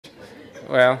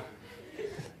Well,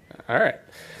 all right.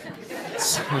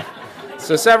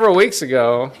 So several weeks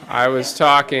ago, I was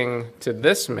talking to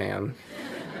this man,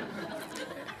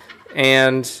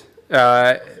 and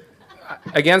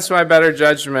against my better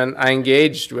judgment, I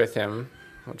engaged with him,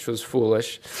 which was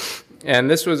foolish, and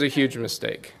this was a huge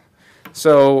mistake.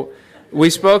 So we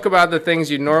spoke about the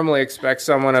things you'd normally expect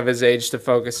someone of his age to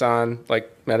focus on, like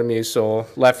Metamucil,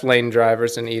 left lane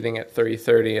drivers, and eating at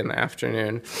 3:30 in the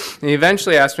afternoon. And he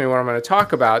eventually asked me what I'm going to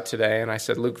talk about today, and I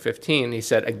said Luke 15. He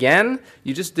said, "Again?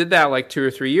 You just did that like 2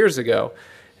 or 3 years ago."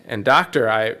 And doctor,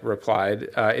 I replied,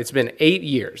 it's been 8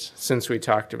 years since we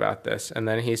talked about this. And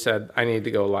then he said, I need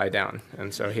to go lie down.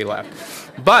 And so he left.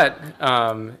 But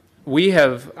I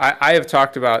have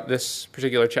talked about this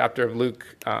particular chapter of Luke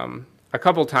a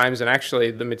couple times, and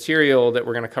actually the material that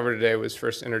we're going to cover today was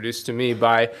first introduced to me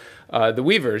by the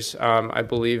Weavers. I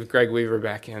believe Greg Weaver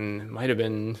back in, might have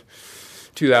been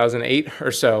 2008 or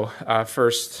so,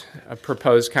 first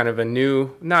proposed kind of a new,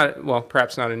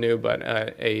 perhaps not a new, but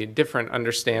a different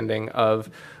understanding of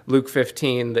Luke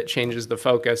 15 that changes the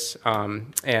focus,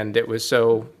 and it was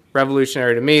so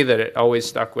revolutionary to me that it always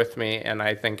stuck with me, and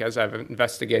I think as I've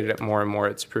investigated it more and more,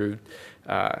 it's proven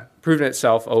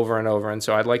itself over and over, and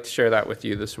so I'd like to share that with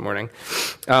you this morning.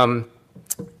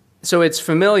 So it's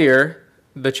familiar,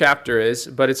 the chapter is,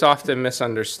 but it's often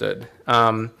misunderstood,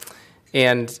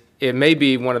 and it may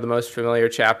be one of the most familiar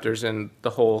chapters in the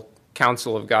whole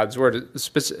counsel of God's Word,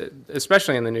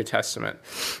 especially in the New Testament.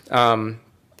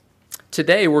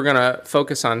 Today we're going to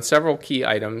focus on several key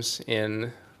items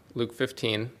in Luke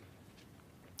 15.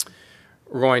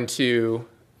 We're going to,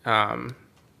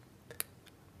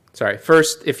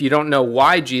 first, if you don't know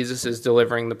why Jesus is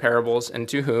delivering the parables and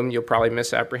to whom, you'll probably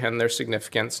misapprehend their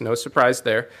significance. No surprise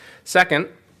there. Second,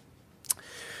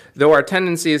 though our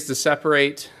tendency is to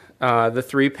separate the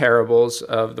three parables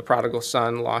of the prodigal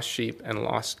son, lost sheep, and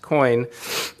lost coin,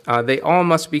 they all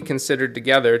must be considered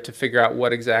together to figure out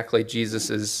what exactly Jesus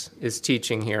is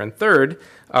teaching here. And third,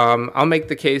 I'll make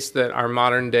the case that our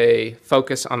modern day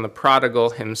focus on the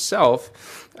prodigal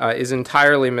himself is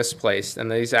entirely misplaced,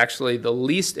 and that he's actually the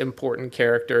least important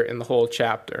character in the whole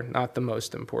chapter, not the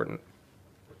most important.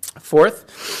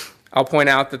 Fourth, I'll point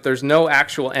out that there's no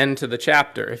actual end to the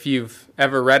chapter. If you've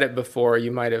ever read it before,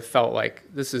 you might have felt like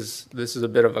this is a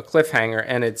bit of a cliffhanger,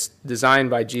 and it's designed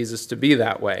by Jesus to be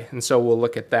that way. And so we'll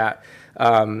look at that.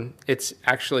 It's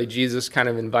actually Jesus kind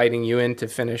of inviting you in to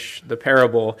finish the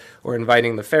parable, or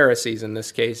inviting the Pharisees, in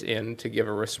this case, in to give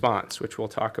a response, which we'll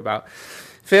talk about.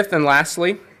 Fifth and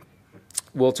lastly,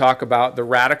 we'll talk about the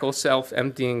radical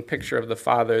self-emptying picture of the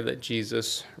Father that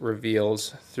Jesus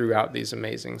reveals throughout these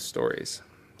amazing stories.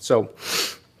 So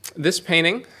this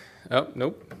painting,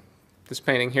 this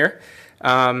painting here,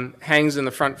 hangs in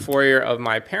the front foyer of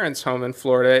my parents' home in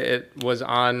Florida. It was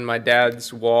on my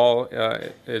dad's wall.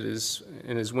 It is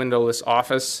in his windowless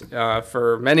office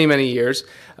for many, many years.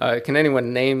 Can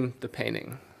anyone name the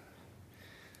painting?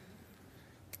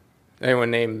 Anyone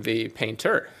name the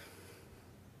painter?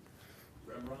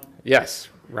 Rembrandt? Yes.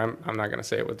 I'm not going to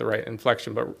say it with the right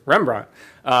inflection, but Rembrandt.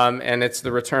 And it's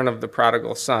The Return of the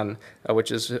Prodigal Son, which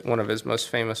is one of his most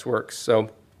famous works.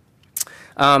 So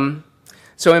in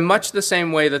much the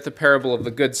same way that the parable of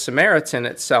the Good Samaritan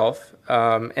itself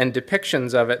and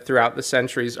depictions of it throughout the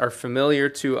centuries are familiar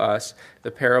to us,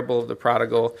 the parable of the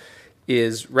prodigal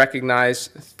is recognized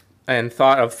and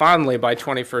thought of fondly by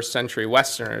 21st century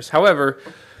Westerners. However,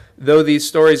 though these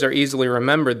stories are easily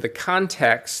remembered, the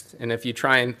context, and if you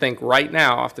try and think right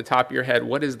now off the top of your head,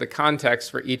 what is the context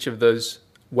for each of those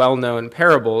well-known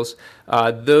parables,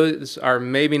 those are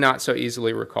maybe not so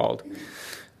easily recalled.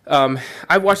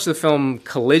 I watched the film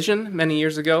Collision many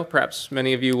years ago. Perhaps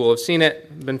many of you will have seen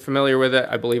it, been familiar with it.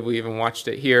 I believe we even watched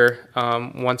it here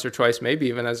once or twice, maybe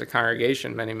even as a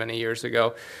congregation many, many years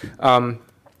ago.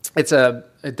 It's a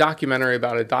documentary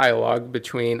about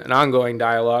an ongoing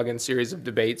dialogue and series of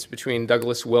debates between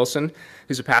Douglas Wilson,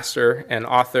 who's a pastor and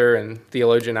author and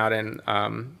theologian out in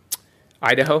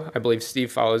Idaho. I believe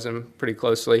Steve follows him pretty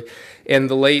closely, and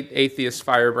the late atheist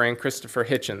firebrand Christopher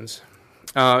Hitchens.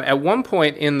 At one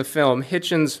point in the film,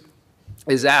 Hitchens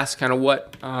is asked kind of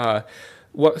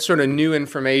what sort of new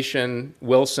information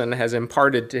Wilson has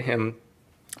imparted to him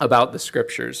about the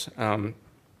scriptures. And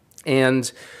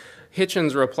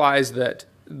Hitchens replies that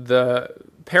the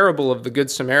parable of the Good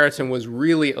Samaritan was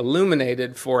really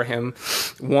illuminated for him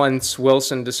once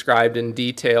Wilson described in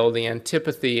detail the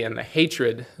antipathy and the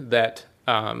hatred that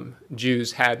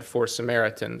Jews had for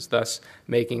Samaritans, thus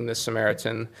making the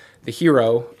Samaritan the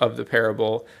hero of the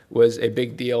parable was a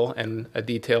big deal and a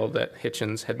detail that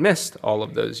Hitchens had missed all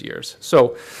of those years.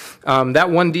 So that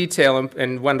one detail,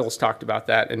 and Wendell's talked about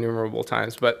that innumerable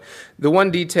times, but the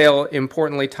one detail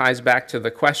importantly ties back to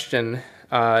the question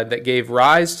that gave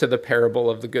rise to the parable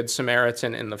of the Good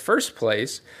Samaritan in the first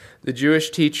place, the Jewish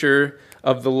teacher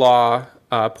of the law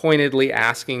pointedly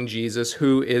asking Jesus,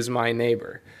 "Who is my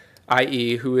neighbor?"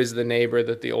 i.e., who is the neighbor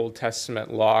that the Old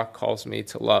Testament law calls me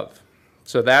to love?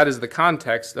 So that is the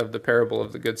context of the parable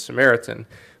of the Good Samaritan,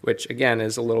 which again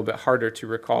is a little bit harder to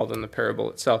recall than the parable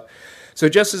itself. So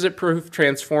just as it proved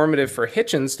transformative for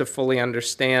Hitchens to fully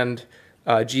understand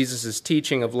Jesus'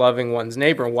 teaching of loving one's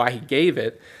neighbor and why he gave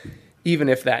it, even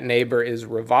if that neighbor is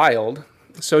reviled,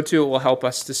 so too it will help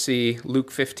us to see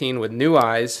Luke 15 with new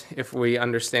eyes if we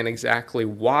understand exactly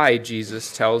why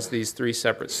Jesus tells these three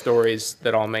separate stories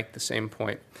that all make the same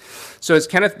point. So as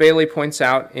Kenneth Bailey points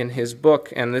out in his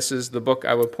book, and this is the book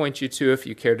I would point you to if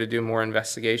you care to do more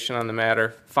investigation on the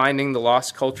matter, Finding the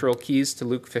Lost Cultural Keys to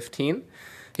Luke 15,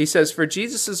 he says, for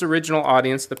Jesus' original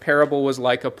audience, the parable was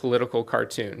like a political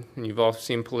cartoon. And you've all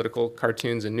seen political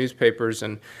cartoons in newspapers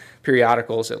and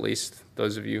periodicals, at least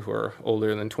those of you who are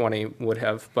older than 20 would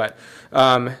have. But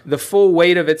the full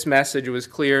weight of its message was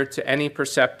clear to any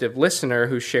perceptive listener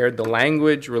who shared the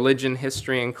language, religion,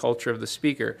 history, and culture of the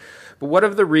speaker. But what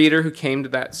of the reader who came to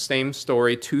that same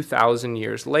story 2,000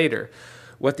 years later?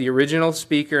 What the original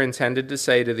speaker intended to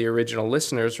say to the original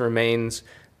listeners remains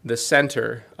the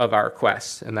center of our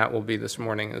quest, and that will be this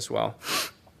morning as well.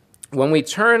 When we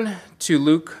turn to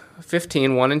Luke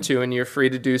 15, 1 and 2, and you're free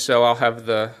to do so, I'll have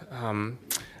the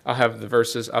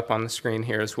verses up on the screen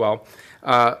here as well.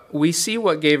 We see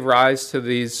what gave rise to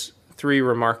these three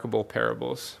remarkable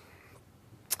parables.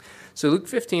 So Luke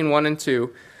 15, 1 and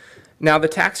 2, now the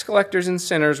tax collectors and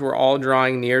sinners were all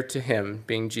drawing near to him,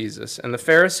 being Jesus, and the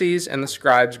Pharisees and the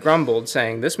scribes grumbled,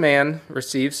 saying, this man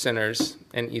receives sinners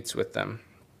and eats with them.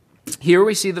 Here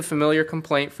we see the familiar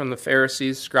complaint from the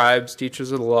Pharisees, scribes,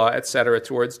 teachers of the law, etc.,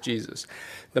 towards Jesus.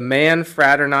 The man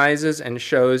fraternizes and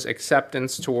shows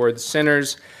acceptance towards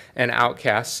sinners and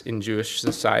outcasts in Jewish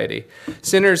society.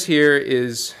 Sinners here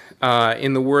is,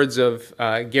 in the words of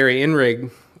Gary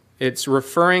Inrig, it's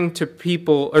referring to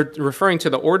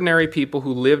the ordinary people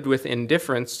who lived with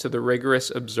indifference to the rigorous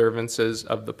observances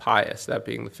of the pious, that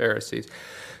being the Pharisees.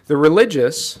 The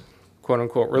religious,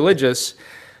 quote-unquote religious,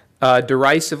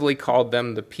 derisively called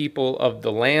them the people of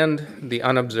the land, the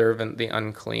unobservant, the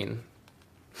unclean.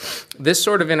 This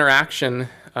sort of interaction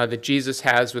that Jesus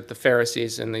has with the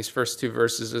Pharisees in these first two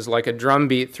verses is like a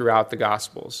drumbeat throughout the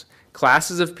Gospels.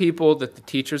 Classes of people that the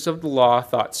teachers of the law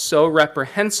thought so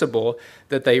reprehensible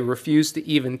that they refused to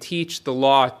even teach the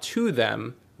law to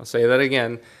them. I'll say that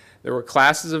again. There were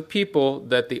classes of people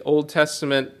that the Old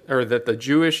Testament, or that the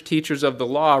Jewish teachers of the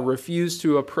law refused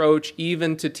to approach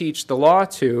even to teach the law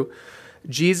to.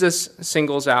 Jesus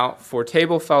singles out for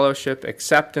table fellowship,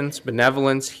 acceptance,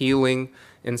 benevolence, healing,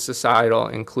 and societal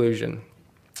inclusion.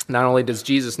 Not only does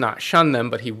Jesus not shun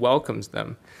them, but he welcomes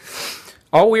them.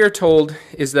 All we are told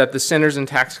is that the sinners and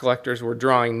tax collectors were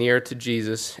drawing near to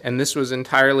Jesus, and this was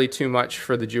entirely too much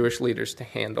for the Jewish leaders to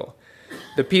handle.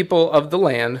 The people of the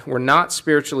land were not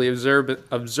spiritually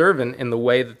observant in the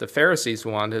way that the Pharisees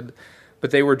wanted,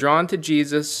 but they were drawn to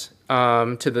Jesus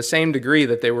to the same degree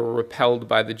that they were repelled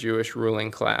by the Jewish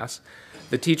ruling class.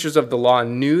 The teachers of the law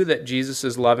knew that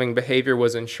Jesus' loving behavior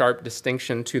was in sharp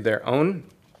distinction to their own,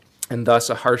 and thus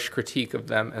a harsh critique of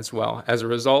them as well. As a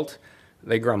result,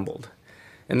 they grumbled.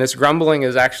 And this grumbling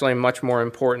is actually much more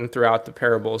important throughout the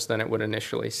parables than it would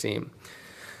initially seem.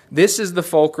 This is the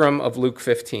fulcrum of Luke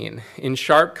 15, in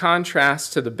sharp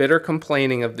contrast to the bitter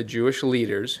complaining of the Jewish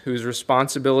leaders, whose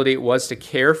responsibility it was to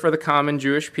care for the common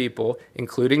Jewish people,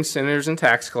 including sinners and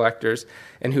tax collectors,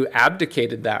 and who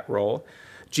abdicated that role.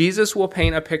 Jesus will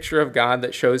paint a picture of God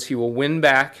that shows he will win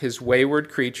back his wayward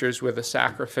creatures with a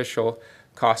sacrificial,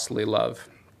 costly love.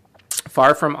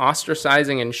 Far from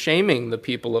ostracizing and shaming the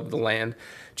people of the land,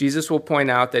 Jesus will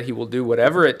point out that he will do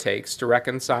whatever it takes to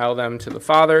reconcile them to the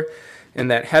Father, and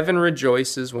that heaven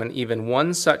rejoices when even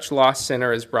one such lost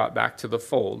sinner is brought back to the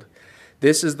fold.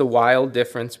 This is the wild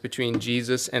difference between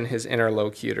Jesus and his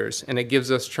interlocutors, and it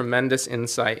gives us tremendous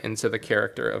insight into the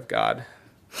character of God.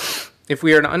 If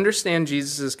we are to understand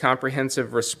Jesus'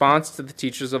 comprehensive response to the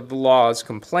teachers of the law's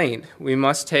complaint, we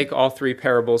must take all three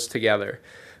parables together,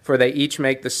 for they each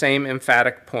make the same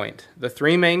emphatic point. The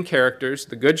three main characters,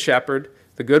 the Good Shepherd,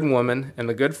 the Good Woman, and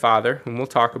the Good Father, whom we'll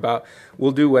talk about,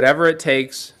 will do whatever it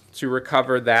takes to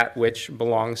recover that which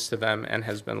belongs to them and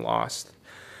has been lost.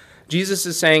 Jesus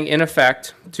is saying, in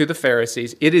effect, to the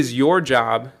Pharisees, it is your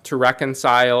job to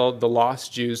reconcile the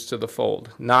lost Jews to the fold,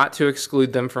 not to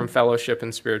exclude them from fellowship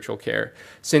and spiritual care.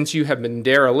 Since you have been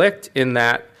derelict in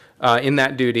that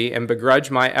duty and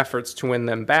begrudge my efforts to win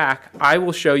them back, I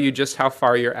will show you just how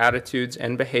far your attitudes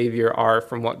and behavior are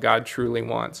from what God truly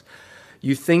wants.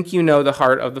 You think you know the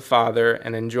heart of the Father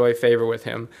and enjoy favor with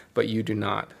him, but you do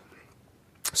not.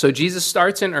 So Jesus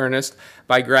starts in earnest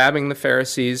by grabbing the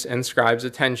Pharisees' and scribes'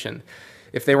 attention.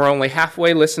 If they were only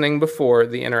halfway listening before,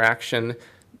 the interaction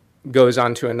goes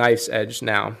on to a knife's edge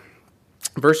now.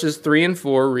 Verses 3 and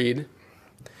 4 read,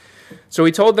 So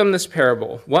he told them this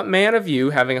parable. What man of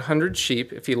you, having 100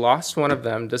 sheep, if he lost one of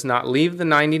them, does not leave the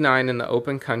 99 in the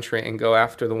open country and go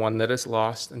after the one that is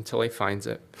lost until he finds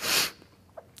it?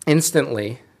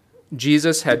 Instantly,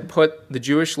 Jesus had put the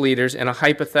Jewish leaders in a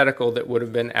hypothetical that would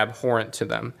have been abhorrent to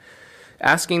them.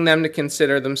 Asking them to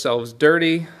consider themselves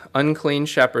dirty, unclean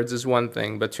shepherds is one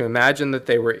thing, but to imagine that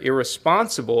they were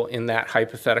irresponsible in that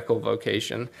hypothetical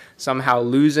vocation, somehow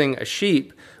losing a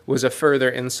sheep, was a further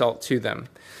insult to them.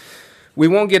 We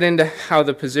won't get into how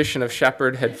the position of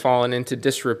shepherd had fallen into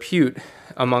disrepute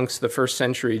amongst the first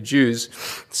century Jews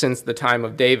since the time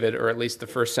of David, or at least the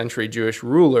first century Jewish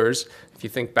rulers. If you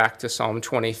think back to Psalm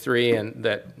 23 and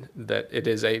that it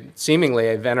is seemingly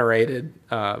a venerated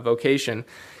vocation,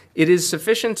 it is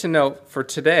sufficient to note for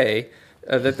today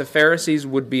that the Pharisees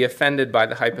would be offended by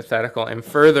the hypothetical and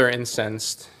further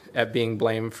incensed at being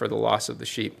blamed for the loss of the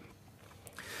sheep.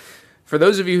 For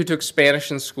those of you who took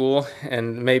Spanish in school,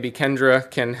 and maybe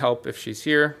Kendra can help if she's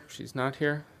here. She's not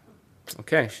here?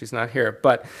 Okay, she's not here.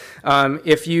 But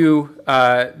if you,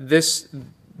 this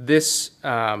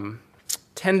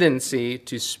tendency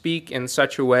to speak in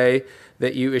such a way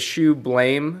that you eschew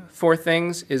blame for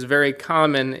things is very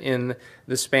common in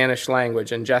the Spanish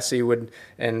language, and Jesse would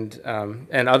and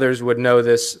others would know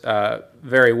this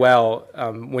very well.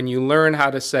 When you learn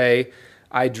how to say,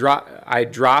 I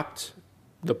dropped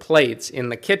the plates in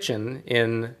the kitchen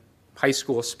in high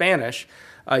school Spanish,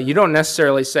 you don't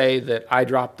necessarily say that I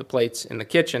dropped the plates in the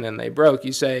kitchen and they broke.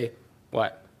 You say,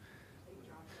 what?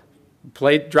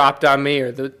 Plate dropped on me,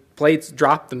 or the plates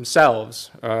dropped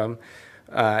themselves.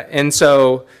 And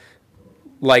so,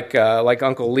 like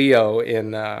Uncle Leo in,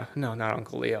 no, not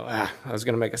Uncle Leo. I was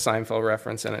going to make a Seinfeld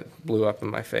reference and it blew up in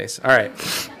my face. All right.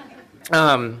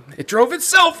 It drove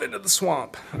itself into the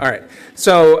swamp. All right.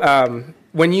 So,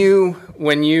 when you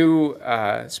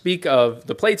speak of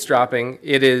the plates dropping,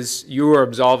 it is you are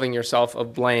absolving yourself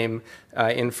of blame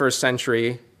in first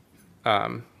century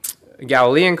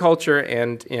Galilean culture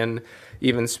and in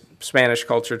even Spanish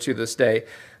culture to this day.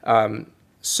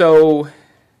 Sorry,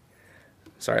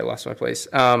 I lost my place.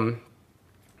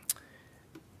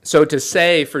 So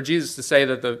for Jesus to say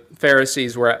that the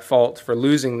Pharisees were at fault for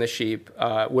losing the sheep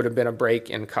would have been a break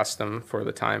in custom for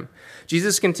the time.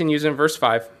 Jesus continues in verse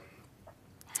 5.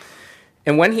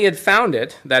 And when he had found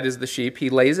it, that is the sheep, he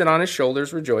lays it on his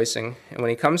shoulders rejoicing. And when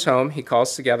he comes home, he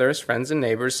calls together his friends and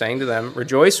neighbors, saying to them,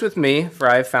 Rejoice with me, for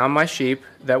I have found my sheep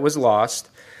that was lost.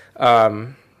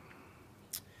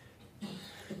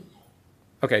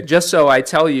 Just so I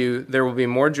tell you, there will be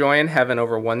more joy in heaven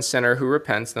over one sinner who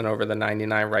repents than over the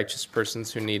 99 righteous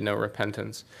persons who need no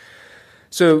repentance.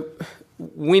 So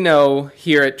we know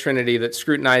here at Trinity that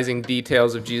scrutinizing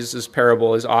details of Jesus'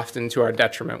 parable is often to our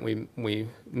detriment. We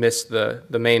miss the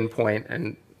main point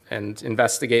and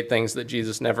investigate things that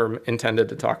Jesus never intended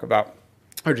to talk about,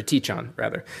 or to teach on,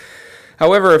 rather.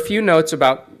 However, a few notes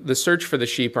about the search for the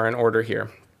sheep are in order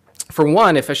here. For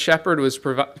one, if a shepherd was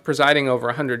presiding over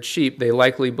 100 sheep, they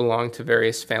likely belonged to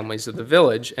various families of the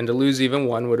village, and to lose even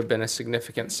one would have been a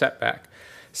significant setback.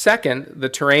 Second, the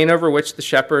terrain over which the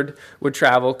shepherd would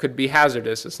travel could be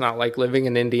hazardous. It's not like living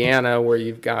in Indiana where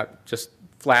you've got just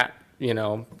flat,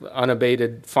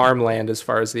 unabated farmland as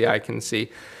far as the eye can see.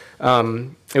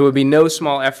 It would be no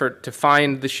small effort to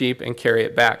find the sheep and carry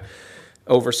it back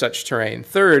over such terrain.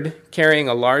 Third, carrying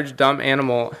a large dumb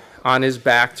animal on his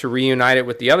back to reunite it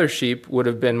with the other sheep would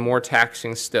have been more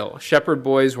taxing still. Shepherd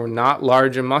boys were not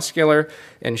large and muscular,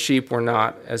 and sheep were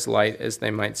not as light as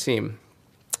they might seem.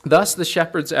 Thus, the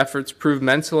shepherd's efforts prove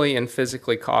mentally and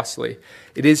physically costly.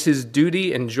 It is his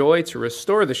duty and joy to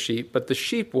restore the sheep, but the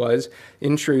sheep was,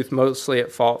 in truth, mostly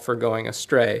at fault for going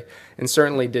astray, and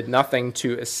certainly did nothing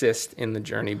to assist in the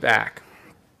journey back.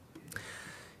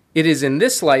 It is in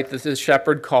this light that the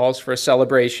shepherd calls for a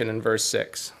celebration in verse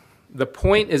 6. The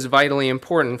point is vitally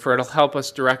important, for it'll help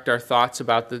us direct our thoughts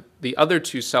about the other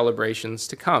two celebrations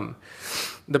to come.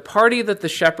 The party that the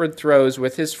shepherd throws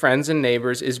with his friends and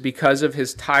neighbors is because of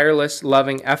his tireless,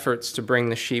 loving efforts to bring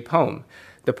the sheep home.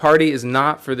 The party is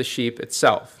not for the sheep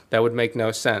itself. That would make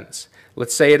no sense.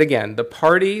 Let's say it again. The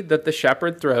party that the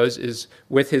shepherd throws is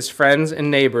with his friends and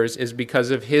neighbors is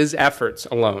because of his efforts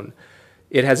alone.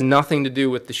 It has nothing to do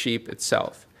with the sheep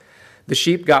itself. The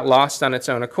sheep got lost on its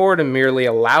own accord and merely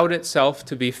allowed itself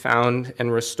to be found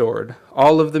and restored.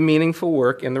 All of the meaningful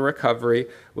work in the recovery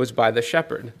was by the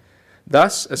shepherd.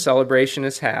 Thus, a celebration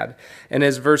is had. And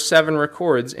as verse 7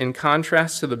 records, in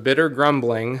contrast to the bitter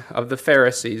grumbling of the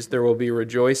Pharisees, there will be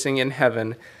rejoicing in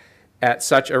heaven at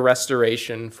such a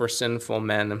restoration for sinful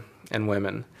men and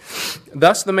women.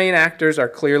 Thus, the main actors are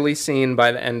clearly seen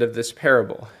by the end of this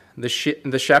parable. The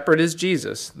shepherd is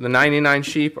Jesus. The 99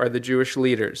 sheep are the Jewish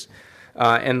leaders.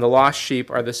 And the lost sheep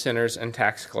are the sinners and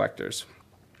tax collectors.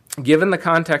 Given the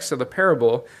context of the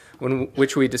parable,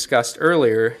 which we discussed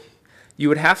earlier, you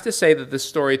would have to say that this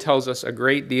story tells us a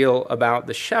great deal about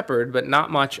the shepherd, but not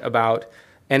much about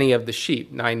any of the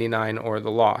sheep, 99 or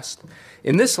the lost.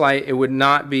 In this light, it would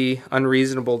not be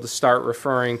unreasonable to start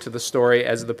referring to the story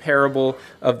as the parable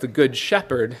of the good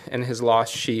shepherd and his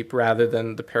lost sheep rather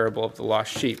than the parable of the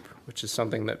lost sheep, which is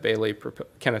something that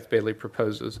Kenneth Bailey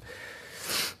proposes.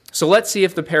 So let's see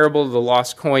if the parable of the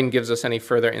lost coin gives us any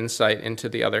further insight into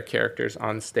the other characters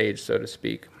on stage, so to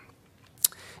speak.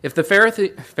 If the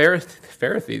Pharisees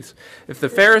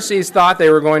thought they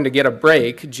were going to get a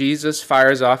break, Jesus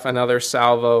fires off another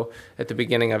salvo at the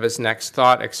beginning of his next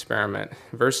thought experiment.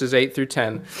 Verses 8 through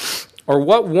 10. Or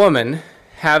what woman,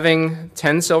 having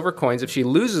 10 silver coins, if she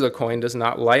loses a coin, does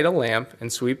not light a lamp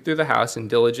and sweep through the house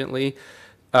and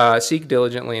seek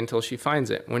diligently until she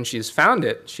finds it? When she has found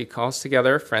it, she calls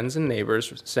together friends and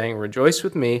neighbors, saying, "Rejoice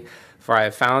with me, for I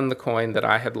have found the coin that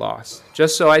I had lost."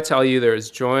 Just so I tell you, there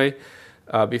is joy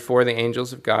before the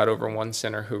angels of God over one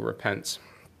sinner who repents.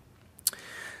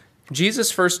 Jesus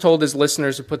first told his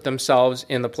listeners to put themselves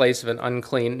in the place of an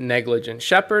unclean, negligent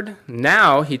shepherd.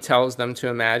 Now he tells them to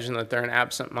imagine that they're an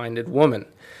absent-minded woman.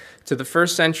 To the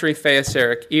first century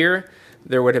Pharisaic ear,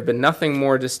 there would have been nothing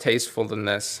more distasteful than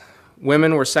this.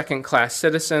 Women were second-class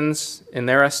citizens, in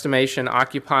their estimation,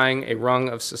 occupying a rung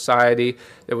of society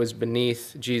that was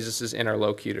beneath Jesus'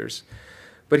 interlocutors.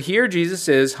 But here Jesus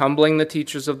is humbling the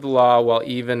teachers of the law while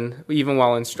even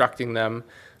while instructing them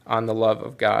on the love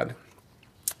of God.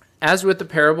 As with the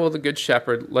parable of the Good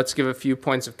Shepherd, let's give a few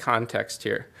points of context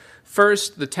here.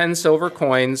 First, the 10 silver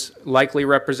coins likely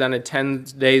represented 10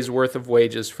 days' worth of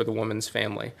wages for the woman's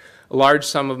family, a large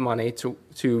sum of money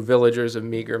to villagers of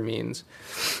meager means.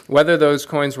 Whether those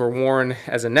coins were worn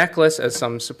as a necklace, as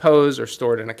some suppose, or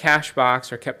stored in a cash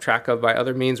box, or kept track of by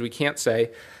other means, we can't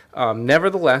say.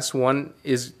 Nevertheless, one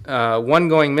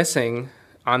going missing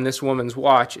on this woman's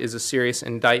watch is a serious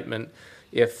indictment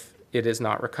if it is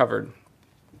not recovered.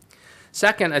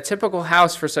 Second, a typical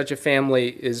house for such a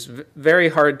family is very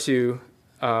hard to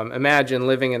imagine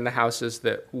living in the houses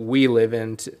that we live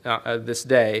in this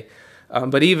day.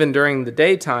 But even during the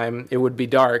daytime, it would be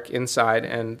dark inside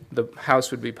and the house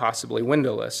would be possibly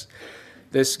windowless.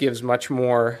 This gives much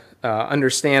more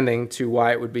understanding to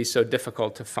why it would be so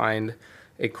difficult to find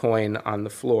a coin on the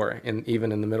floor,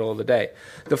 even in the middle of the day.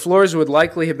 The floors would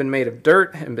likely have been made of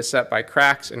dirt and beset by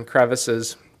cracks and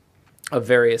crevices of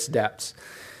various depths.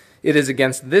 It is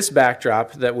against this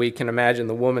backdrop that we can imagine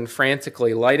the woman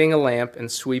frantically lighting a lamp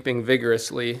and sweeping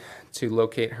vigorously to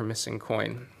locate her missing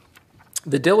coin.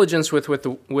 The diligence with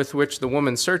which the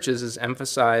woman searches is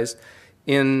emphasized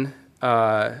in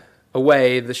a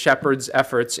way the shepherd's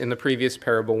efforts in the previous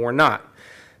parable were not.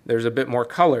 There's a bit more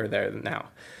color there now.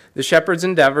 The shepherd's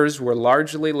endeavors were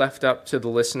largely left up to the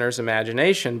listener's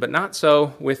imagination, but not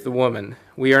so with the woman.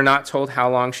 We are not told how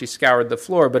long she scoured the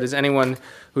floor, but as anyone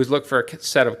who's looked for a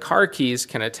set of car keys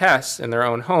can attest in their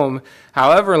own home,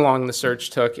 however long the search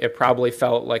took, it probably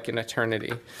felt like an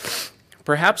eternity.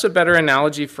 Perhaps a better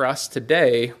analogy for us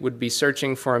today would be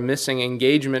searching for a missing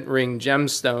engagement ring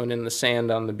gemstone in the sand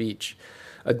on the beach.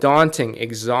 A daunting,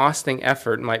 exhausting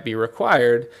effort might be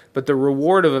required, but the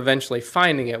reward of eventually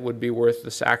finding it would be worth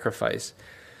the sacrifice.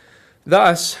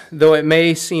 Thus, though it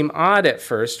may seem odd at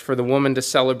first for the woman to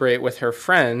celebrate with her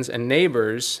friends and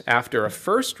neighbors after a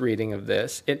first reading of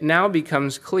this, it now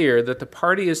becomes clear that the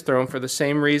party is thrown for the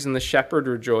same reason the shepherd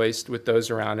rejoiced with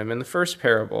those around him in the first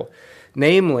parable.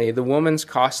 Namely, the woman's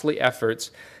costly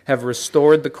efforts have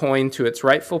restored the coin to its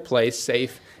rightful place,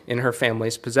 safe in her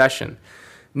family's possession.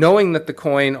 Knowing that the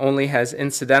coin only has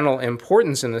incidental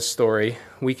importance in this story,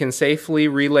 we can safely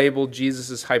relabel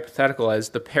Jesus' hypothetical as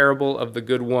the parable of the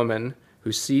good woman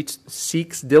who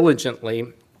seeks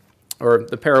diligently, or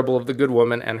the parable of the good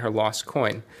woman and her lost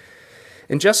coin.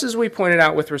 And just as we pointed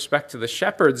out with respect to the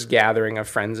shepherd's gathering of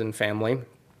friends and family,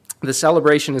 The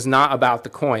celebration is not about the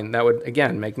coin. That would,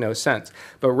 again, make no sense,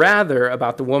 but rather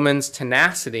about the woman's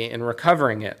tenacity in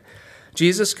recovering it.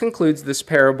 Jesus concludes this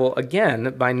parable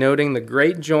again by noting the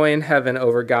great joy in heaven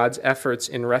over God's efforts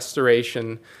in the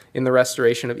restoration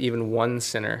of even one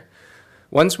sinner.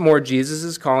 Once more, Jesus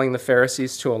is calling the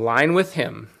Pharisees to align with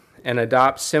him and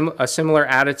adopt a similar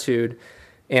attitude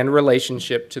and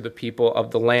relationship to the people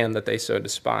of the land that they so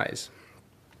despise.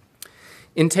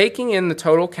 In taking in the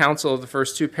total counsel of the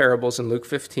first two parables in Luke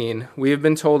 15, we have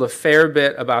been told a fair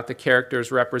bit about the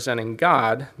characters representing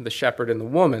God, the shepherd and the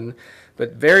woman,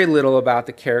 but very little about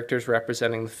the characters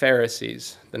representing the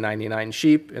Pharisees, the 99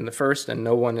 sheep in the first and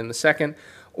no one in the second,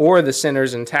 or the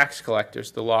sinners and tax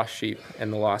collectors, the lost sheep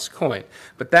and the lost coin.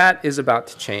 But that is about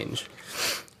to change.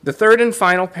 The third and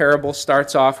final parable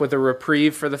starts off with a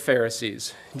reprieve for the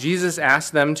Pharisees. Jesus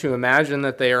asks them to imagine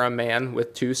that they are a man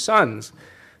with two sons.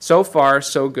 So far,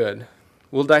 so good.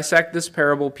 We'll dissect this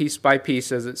parable piece by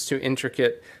piece as it's too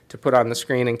intricate to put on the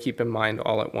screen and keep in mind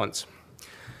all at once.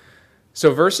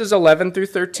 So verses 11 through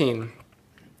 13.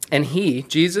 And he,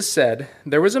 Jesus, said,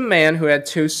 "There was a man who had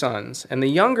two sons, and the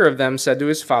younger of them said to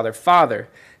his father, 'Father,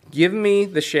 give me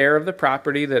the share of the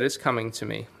property that is coming to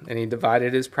me.' And he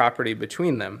divided his property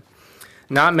between them.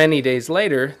 Not many days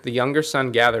later, the younger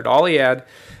son gathered all he had,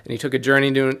 and he took a journey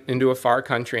into a far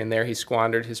country, and there he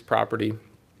squandered his property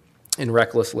in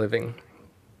reckless living."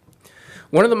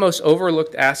 One of the most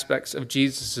overlooked aspects of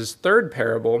Jesus' third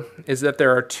parable is that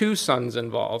there are two sons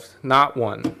involved, not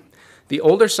one. The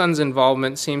older son's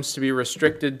involvement seems to be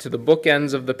restricted to the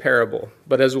bookends of the parable,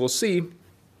 but as we'll see,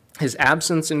 his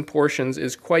absence in portions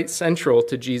is quite central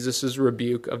to Jesus'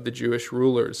 rebuke of the Jewish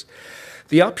rulers.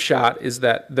 The upshot is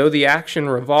that though the action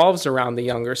revolves around the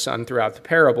younger son throughout the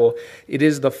parable, it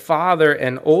is the father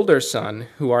and older son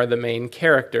who are the main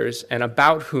characters and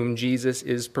about whom Jesus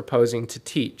is proposing to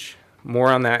teach. More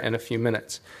on that in a few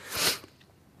minutes.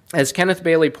 As Kenneth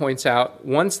Bailey points out,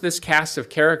 once this cast of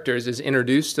characters is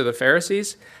introduced to the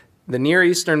Pharisees, the Near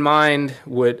Eastern mind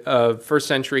of first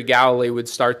century Galilee would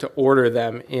start to order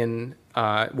them in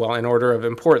order of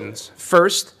importance.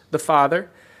 First, the father.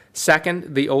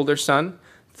 Second, the older son.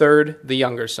 Third, the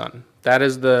younger son. That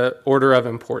is the order of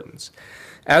importance.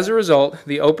 As a result,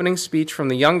 the opening speech from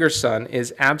the younger son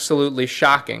is absolutely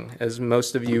shocking, as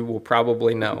most of you will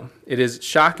probably know. It is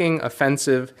shocking,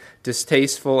 offensive,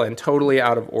 distasteful, and totally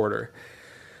out of order.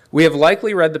 We have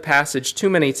likely read the passage too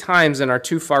many times and are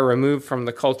too far removed from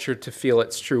the culture to feel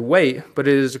its true weight, but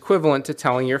it is equivalent to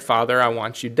telling your father, "I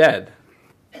want you dead."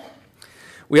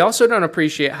 We also don't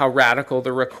appreciate how radical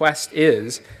the request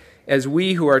is, as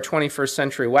we who are 21st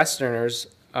century Westerners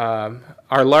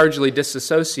are largely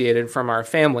disassociated from our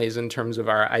families in terms of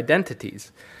our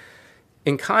identities.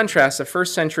 In contrast, the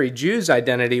first century Jew's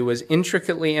identity was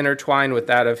intricately intertwined with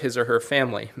that of his or her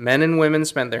family. Men and women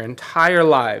spent their entire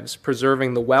lives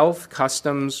preserving the wealth,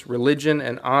 customs, religion,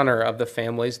 and honor of the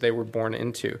families they were born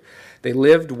into. They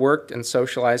lived, worked, and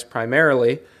socialized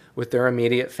primarily with their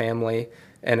immediate family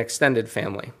and extended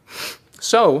family.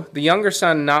 So, the younger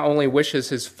son not only wishes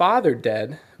his father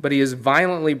dead, but he is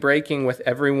violently breaking with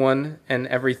everyone and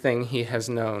everything he has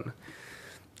known.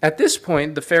 At this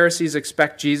point, the Pharisees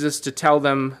expect Jesus to tell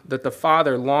them that the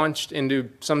father launched into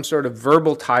some sort of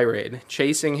verbal tirade,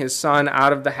 chasing his son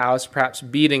out of the house, perhaps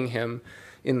beating him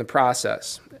in the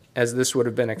process, as this would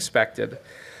have been expected.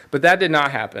 But that did not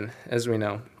happen, as we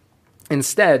know.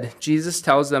 Instead, Jesus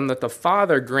tells them that the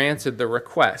father granted the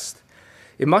request.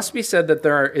 It must be said that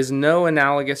there is no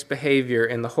analogous behavior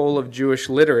in the whole of Jewish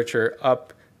literature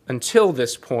up until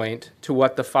this point to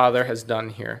what the father has done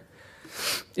here.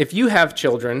 If you have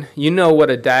children, you know what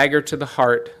a dagger to the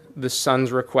heart the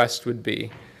son's request would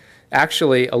be.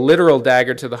 Actually, a literal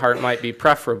dagger to the heart might be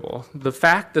preferable. The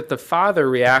fact that the father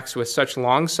reacts with such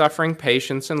long-suffering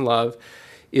patience and love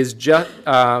is just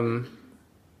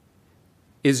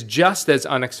as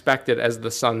unexpected as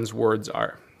the son's words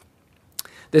are.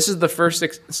 This is the first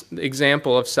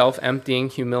example of self-emptying,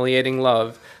 humiliating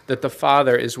love that the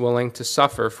father is willing to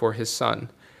suffer for his son.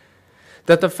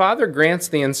 That the father grants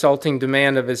the insulting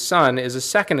demand of his son is a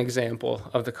second example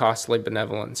of the costly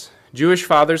benevolence. Jewish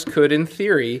fathers could, in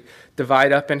theory,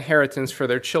 divide up inheritance for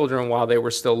their children while they were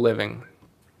still living.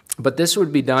 But this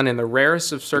would be done in the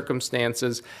rarest of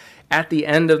circumstances at the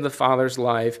end of the father's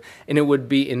life, and it would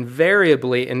be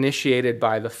invariably initiated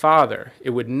by the father.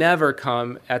 It would never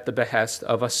come at the behest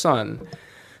of a son.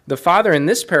 The father in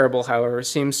this parable, however,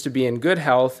 seems to be in good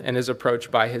health and is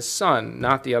approached by his son,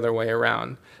 not the other way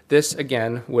around. This,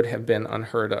 again, would have been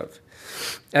unheard of.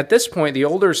 At this point, the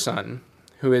older son,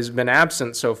 who has been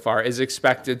absent so far, is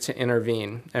expected to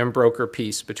intervene and broker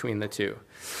peace between the two.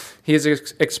 He is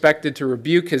expected to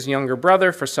rebuke his younger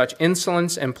brother for such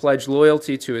insolence and pledge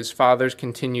loyalty to his father's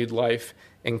continued life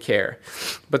and care.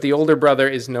 But the older brother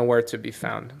is nowhere to be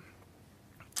found.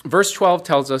 Verse 12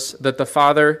 tells us that the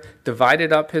father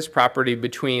divided up his property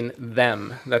between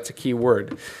them. That's a key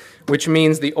word, which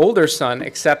means the older son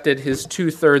accepted his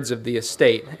 2/3 of the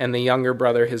estate and the younger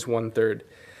brother his 1/3.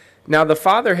 Now the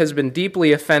father has been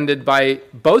deeply offended by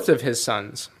both of his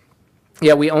sons,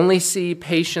 yet we only see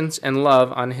patience and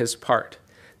love on his part.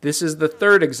 This is the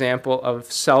third example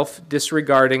of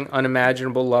self-disregarding,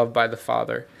 unimaginable love by the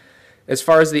father. As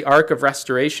far as the arc of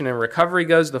restoration and recovery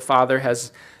goes, the father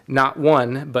has not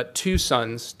one, but 2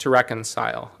 sons to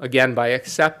reconcile. Again, by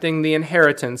accepting the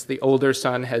inheritance, the older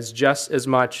son has just as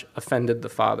much offended the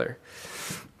father.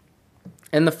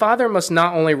 And the father must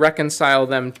not only reconcile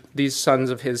them, these sons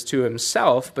of his, to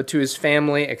himself, but to his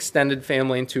family, extended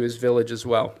family, and to his village as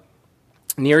well.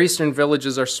 Near Eastern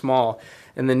villages are small,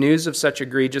 and the news of such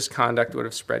egregious conduct would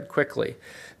have spread quickly.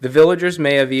 The villagers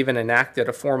may have even enacted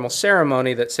a formal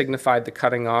ceremony that signified the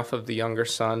cutting off of the younger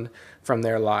son from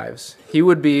their lives. He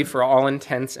would be, for all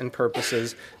intents and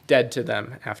purposes, dead to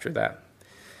them after that.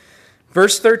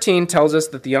 Verse 13 tells us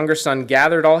that the younger son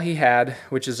gathered all he had,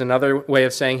 which is another way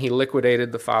of saying he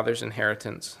liquidated the father's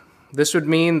inheritance. This would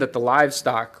mean that the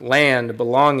livestock, land,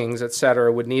 belongings,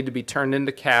 etc., would need to be turned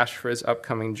into cash for his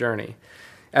upcoming journey.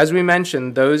 As we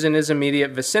mentioned, those in his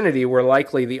immediate vicinity were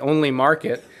likely the only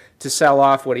market to sell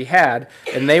off what he had,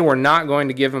 and they were not going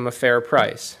to give him a fair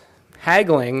price.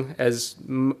 Haggling, as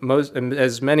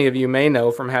many of you may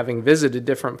know from having visited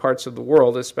different parts of the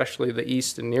world, especially the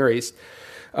East and Near East,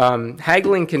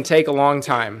 haggling can take a long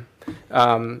time.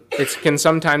 It can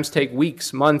sometimes take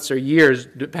weeks, months, or years,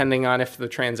 depending on if the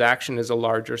transaction is a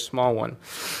large or small one.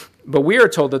 But we are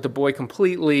told that the boy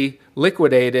completely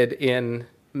liquidated in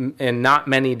not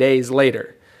many days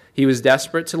later. He was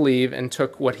desperate to leave and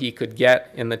took what he could get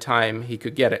in the time he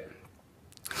could get it.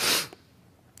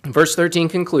 Verse 13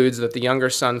 concludes that the younger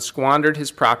son squandered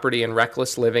his property in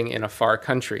reckless living in a far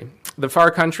country. The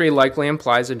far country likely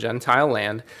implies a Gentile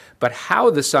land, but how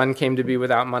the son came to be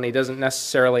without money doesn't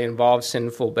necessarily involve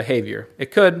sinful behavior.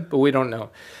 It could, but we don't know.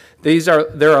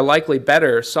 There are likely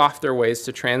better, softer ways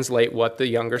to translate what the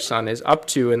younger son is up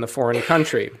to in the foreign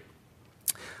country.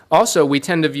 Also, we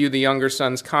tend to view the younger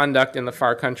son's conduct in the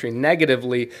far country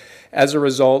negatively as a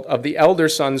result of the elder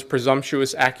son's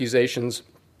presumptuous accusations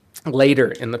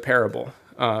later in the parable.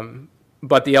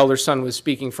 But the elder son was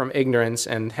speaking from ignorance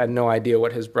and had no idea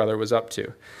what his brother was up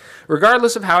to.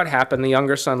 Regardless of how it happened, the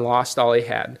younger son lost all he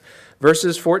had.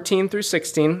 Verses 14 through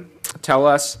 16 tell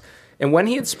us, "And when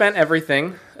he had spent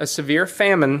everything, a severe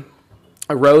famine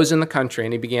arose in the country,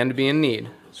 and he began to be in need.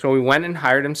 So he went and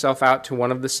hired himself out to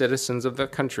one of the citizens of the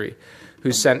country,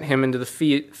 who sent him into the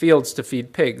fields to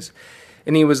feed pigs.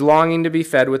 And he was longing to be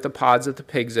fed with the pods that the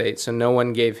pigs ate, so no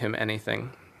one gave him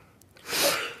anything."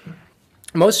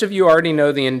 Most of you already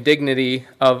know the indignity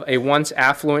of a once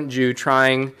affluent Jew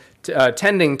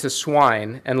tending to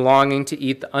swine and longing to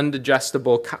eat the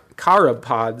undigestible carob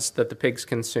pods that the pigs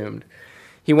consumed.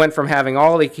 He went from having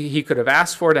all he could have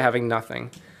asked for to having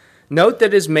nothing. Note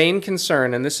that his main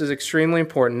concern, and this is extremely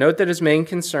important, note that his main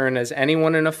concern, as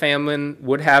anyone in a famine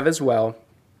would have as well,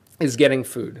 is getting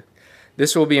food.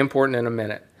 This will be important in a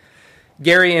minute.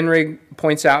 Gary Inrig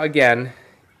points out again,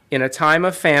 in a time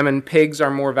of famine, pigs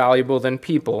are more valuable than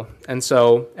people, and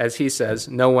so, as he says,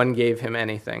 no one gave him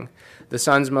anything. The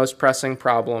son's most pressing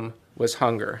problem was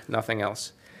hunger, nothing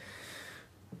else.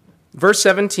 Verse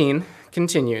 17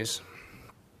 continues.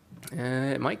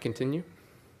 It might continue.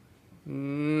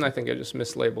 I think I just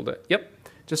mislabeled it. Yep,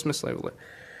 just mislabeled it.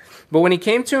 "But when he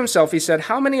came to himself, he said,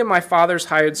 'How many of my father's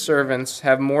hired servants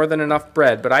have more than enough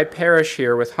bread, but I perish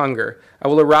here with hunger? I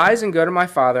will arise and go to my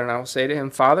father, and I will say to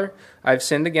him, Father, I have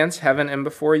sinned against heaven and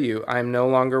before you. I am no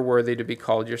longer worthy to be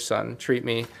called your son. Treat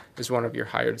me as one of your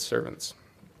hired servants.'"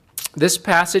 This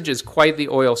passage is quite the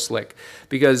oil slick,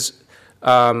 because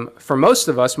for most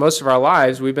of us, most of our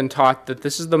lives, we've been taught that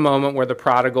this is the moment where the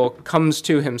prodigal comes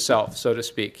to himself, so to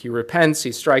speak. He repents,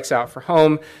 he strikes out for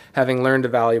home, having learned a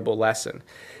valuable lesson.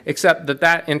 Except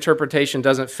that interpretation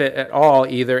doesn't fit at all,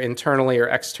 either internally or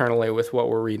externally, with what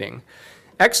we're reading.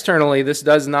 Externally, this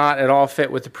does not at all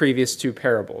fit with the previous two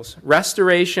parables.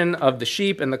 Restoration of the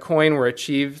sheep and the coin were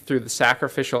achieved through the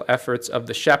sacrificial efforts of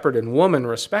the shepherd and woman,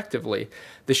 respectively.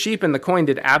 The sheep and the coin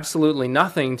did absolutely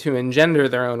nothing to engender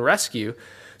their own rescue.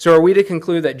 So are we to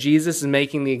conclude that Jesus is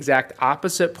making the exact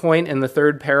opposite point in the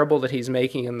third parable that he's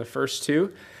making in the first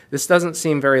two? This doesn't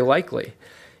seem very likely.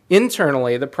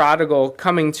 Internally, the prodigal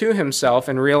coming to himself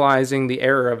and realizing the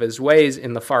error of his ways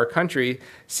in the far country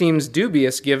seems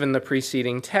dubious given the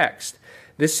preceding text.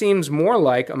 This seems more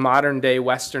like a modern-day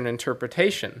Western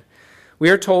interpretation. We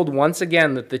are told once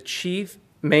again that the chief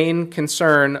main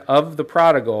concern of the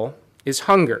prodigal is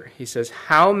hunger. He says,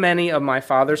 "How many of my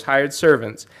father's hired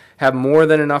servants have more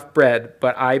than enough bread,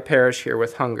 but I perish here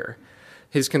with hunger?"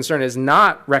 His concern is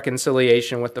not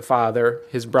reconciliation with the father,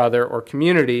 his brother, or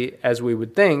community, as we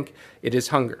would think. It is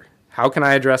hunger. How can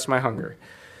I address my hunger?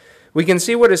 We can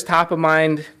see what is top of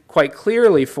mind quite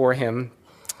clearly for him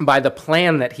by the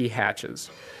plan that he hatches.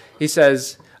 He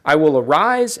says, "I will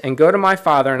arise and go to my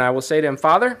father, and I will say to him,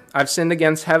 'Father, I've sinned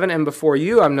against heaven and before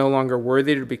you. I'm no longer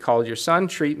worthy to be called your son.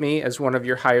 Treat me as one of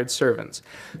your hired servants.'"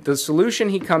 The solution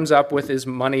he comes up with is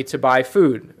money to buy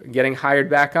food, getting hired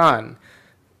back on,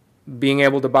 being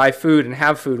able to buy food and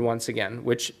have food once again,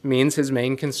 which means his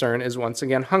main concern is once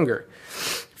again hunger.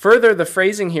 Further, the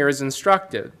phrasing here is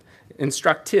instructive.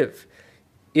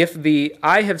 If the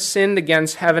 "I have sinned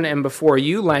against heaven and before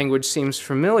you" language seems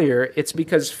familiar, it's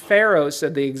because Pharaoh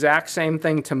said the exact same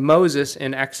thing to Moses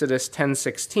in Exodus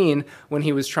 10:16 when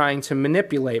he was trying to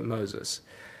manipulate Moses.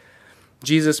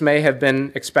 Jesus may have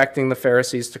been expecting the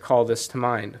Pharisees to call this to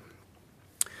mind.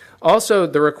 Also,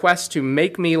 the request to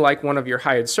 "make me like one of your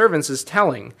hired servants" is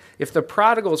telling. If the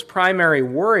prodigal's primary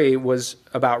worry was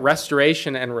about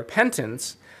restoration and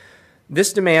repentance,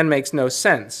 this demand makes no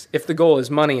sense. If the goal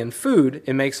is money and food,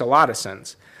 it makes a lot of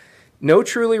sense. No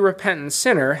truly repentant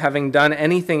sinner, having done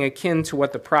anything akin to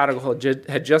what the prodigal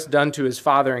had just done to his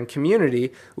father and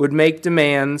community, would make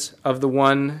demands of the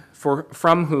one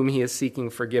from whom he is seeking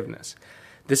forgiveness.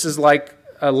 This is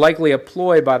likely a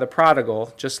ploy by the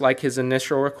prodigal, just like his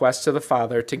initial request to the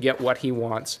father to get what he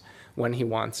wants when he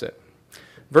wants it.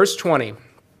 Verse 20.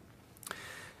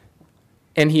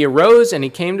 "And he arose and he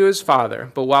came to his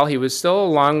father, but while he was still a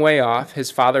long way off,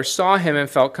 his father saw him and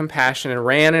felt compassion and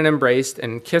ran and embraced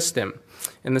and kissed him.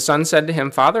 And the son said to him,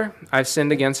 'Father, I've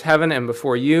sinned against heaven and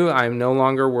before you. I am no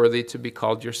longer worthy to be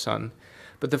called your son.'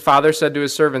 But the father said to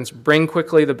his servants, 'Bring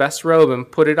quickly the best robe and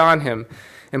put it on him,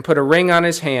 and put a ring on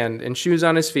his hand and shoes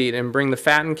on his feet, and bring the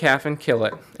fattened calf and kill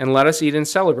it, and let us eat and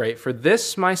celebrate. For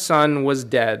this my son was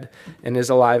dead and is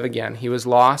alive again. He was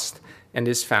lost and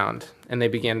is found.' And they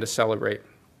began to celebrate."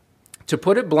 To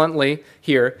put it bluntly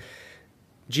here,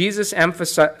 Jesus'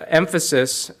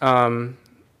 emphasis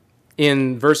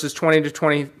in verses 20 to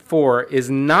 24 is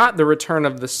not the return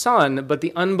of the son, but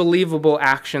the unbelievable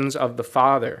actions of the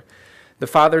father. The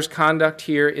father's conduct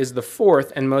here is the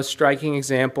fourth and most striking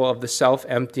example of the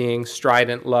self-emptying,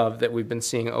 strident love that we've been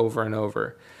seeing over and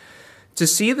over. To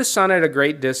see the son at a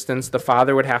great distance, the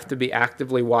father would have to be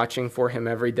actively watching for him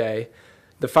every day.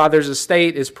 The father's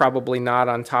estate is probably not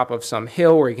on top of some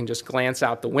hill where he can just glance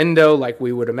out the window like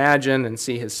we would imagine and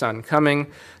see his son coming.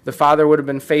 The father would have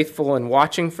been faithful in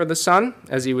watching for the son,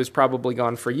 as he was probably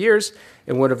gone for years,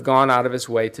 and would have gone out of his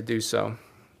way to do so.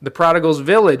 The prodigal's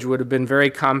village would have been very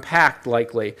compact,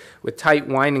 likely, with tight,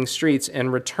 winding streets,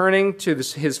 and returning to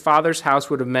his father's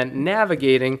house would have meant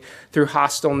navigating through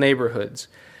hostile neighborhoods.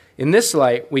 In this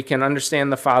light, we can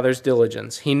understand the father's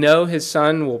diligence. He knows his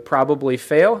son will probably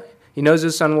fail.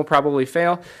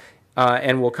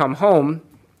 And will come home,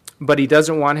 but he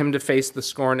doesn't want him to face the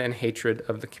scorn and hatred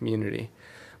of the community.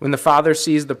 When the father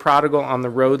sees the prodigal on the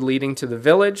road leading to the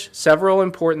village, several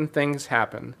important things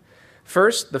happen.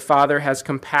 First, the father has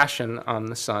compassion on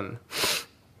the son.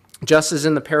 Just as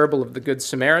in the parable of the Good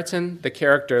Samaritan, the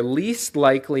character least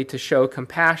likely to show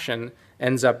compassion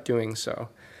ends up doing so.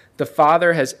 The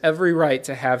father has every right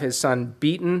to have his son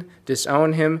beaten,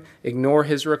 disown him, ignore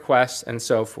his requests, and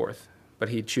so forth, but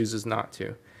he chooses not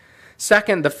to.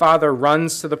 Second, the father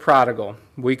runs to the prodigal.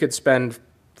 We could spend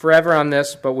forever on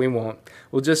this, but we won't.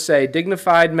 We'll just say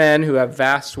dignified men who have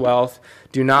vast wealth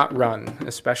do not run,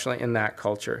 especially in that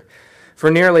culture. For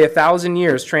nearly 1,000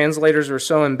 years, translators were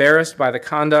so embarrassed by the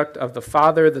conduct of the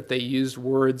father that they used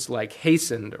words like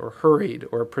hastened or hurried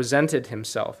or presented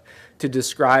himself to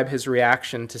describe his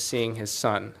reaction to seeing his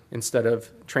son, instead of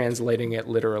translating it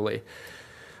literally.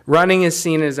 Running is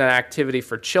seen as an activity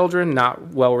for children, not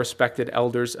well-respected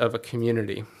elders of a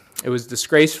community. It was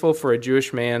disgraceful for a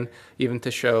Jewish man even to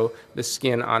show the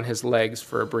skin on his legs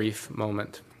for a brief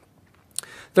moment.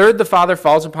 Third, the father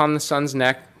falls upon the son's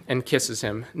neck and kisses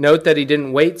him. Note that he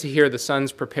didn't wait to hear the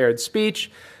son's prepared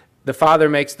speech. The father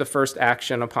makes the first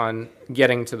action upon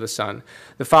getting to the son.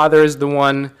 The father is the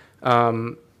one,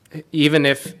 even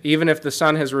if the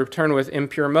son has returned with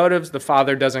impure motives, the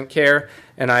father doesn't care,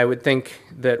 and I would think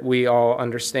that we all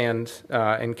understand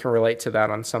and can relate to that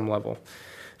on some level.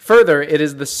 Further, it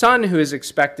is the son who is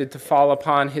expected to fall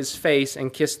upon his face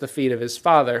and kiss the feet of his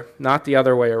father, not the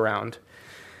other way around.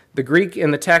 The Greek in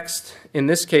the text in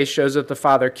this case shows that the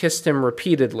father kissed him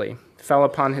repeatedly, fell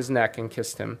upon his neck and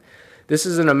kissed him. This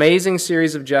is an amazing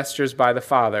series of gestures by the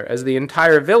father, as the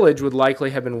entire village would likely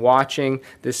have been watching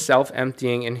this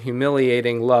self-emptying and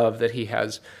humiliating love that he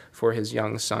has for his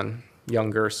younger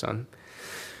son.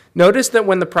 Notice that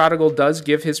when the prodigal does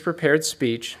give his prepared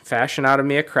speech, fashion out of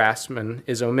me a craftsman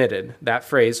is omitted. That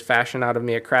phrase, fashion out of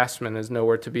me a craftsman, is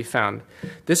nowhere to be found.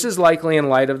 This is likely in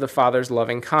light of the father's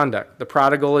loving conduct. The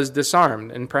prodigal is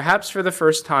disarmed, and perhaps for the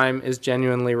first time is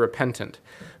genuinely repentant.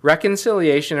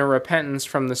 Reconciliation and repentance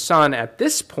from the son at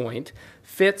this point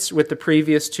fits with the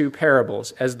previous two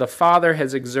parables, as the father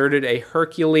has exerted a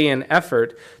Herculean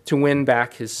effort to win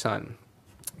back his son.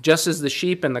 Just as the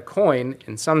sheep and the coin,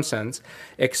 in some sense,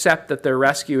 accept that their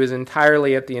rescue is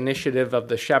entirely at the initiative of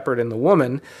the shepherd and the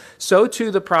woman, so too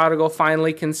the prodigal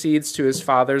finally concedes to his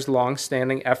father's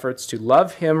long-standing efforts to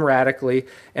love him radically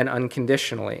and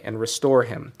unconditionally and restore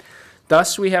him.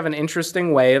 Thus, we have an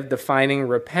interesting way of defining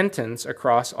repentance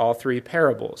across all three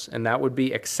parables, and that would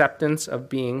be acceptance of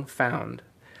being found.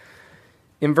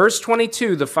 In verse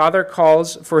 22, the father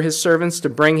calls for his servants to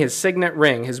bring his signet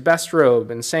ring, his best robe,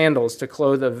 and sandals to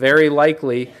clothe a very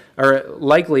likely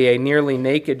a nearly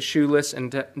naked, shoeless,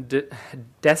 and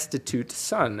destitute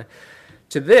son.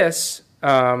 To this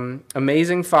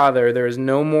amazing father, there is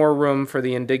no more room for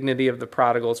the indignity of the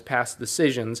prodigal's past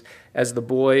decisions, as the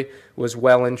boy was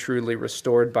well and truly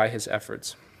restored by his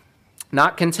efforts.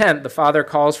 Not content, the father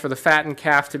calls for the fattened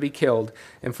calf to be killed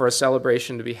and for a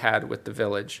celebration to be had with the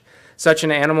village. Such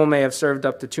an animal may have served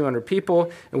up to 200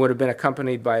 people and would have been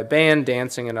accompanied by a band,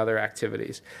 dancing, and other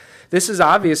activities. This is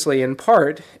obviously, in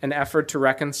part, an effort to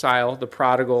reconcile the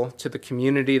prodigal to the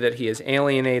community that he has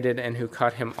alienated and who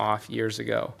cut him off years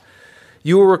ago.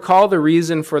 You will recall the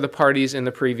reason for the parties in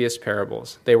the previous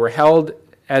parables. They were held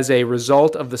as a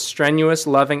result of the strenuous,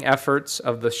 loving efforts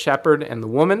of the shepherd and the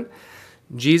woman.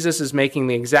 Jesus is making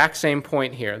the exact same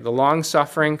point here. The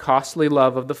long-suffering, costly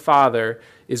love of the Father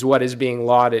is what is being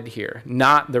lauded here,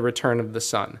 not the return of the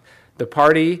Son. The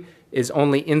party is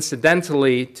only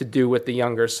incidentally to do with the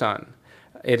younger son.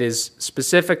 It is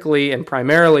specifically and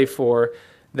primarily for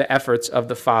the efforts of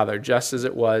the Father, just as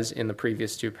it was in the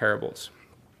previous two parables.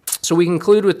 So we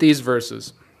conclude with these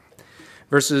verses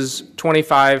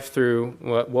 25 through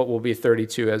what will be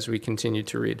 32 as we continue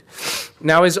to read.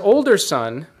 Now his older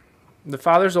son, the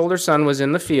father's older son, was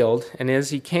in the field, and as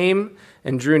he came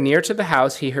and drew near to the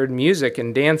house, he heard music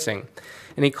and dancing.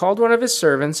 And he called one of his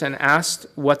servants and asked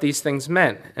what these things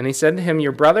meant. And he said to him,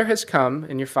 "Your brother has come,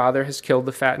 and your father has killed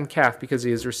the fattened calf, because he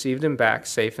has received him back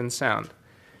safe and sound."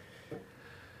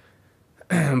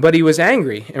 But he was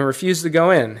angry and refused to go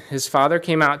in. His father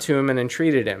came out to him and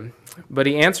entreated him. But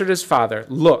he answered his father,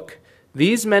 "Look,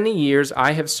 these many years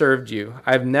I have served you.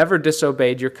 I have never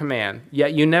disobeyed your command.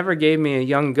 Yet you never gave me a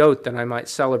young goat that I might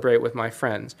celebrate with my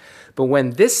friends. But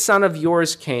when this son of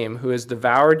yours came, who has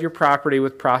devoured your property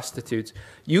with prostitutes,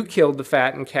 you killed the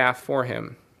fattened calf for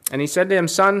him." And he said to him,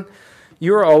 "Son,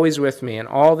 you are always with me, and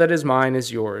all that is mine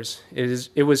is yours.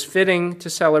 It was fitting to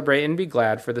celebrate and be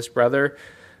glad, for this brother,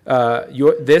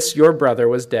 your brother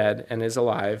was dead and is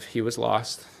alive. He was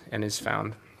lost and is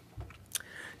found."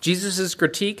 Jesus'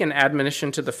 critique and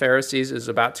admonition to the Pharisees is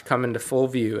about to come into full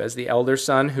view as the elder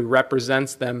son who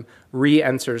represents them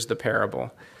re-enters the parable.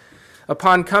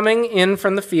 Upon coming in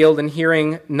from the field and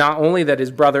hearing not only that his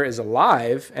brother is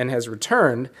alive and has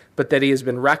returned, but that he has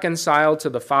been reconciled to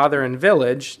the father and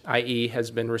village, i.e., has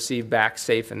been received back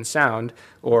safe and sound,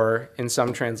 or in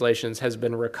some translations, has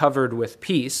been recovered with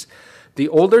peace, the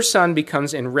older son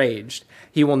becomes enraged.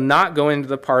 He will not go into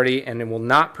the party and will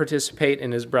not participate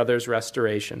in his brother's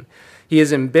restoration. He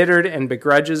is embittered and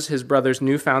begrudges his brother's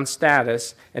newfound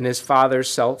status and his father's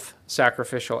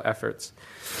self-sacrificial efforts.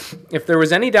 If there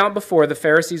was any doubt before, the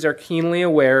Pharisees are keenly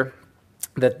aware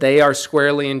that they are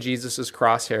squarely in Jesus'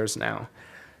 crosshairs now.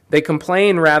 They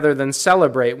complain rather than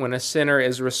celebrate when a sinner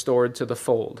is restored to the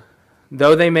fold.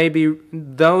 Though there may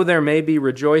be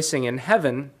rejoicing in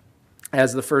heaven,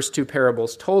 as the first two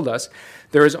parables told us,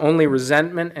 there is only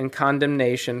resentment and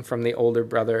condemnation from the older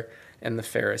brother and the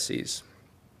Pharisees.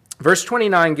 Verse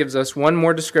 29 gives us one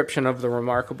more description of the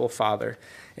remarkable father,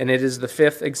 and it is the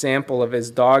fifth example of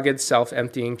his dogged,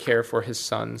 self-emptying care for his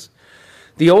sons.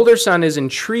 The older son is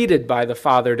entreated by the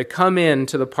father to come in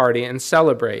to the party and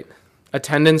celebrate.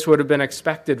 Attendance would have been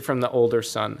expected from the older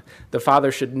son. The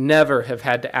father should never have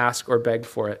had to ask or beg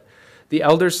for it. The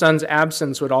elder son's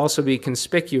absence would also be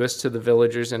conspicuous to the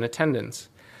villagers in attendance.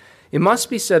 It must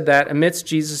be said that amidst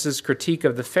Jesus' critique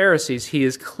of the Pharisees, he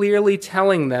is clearly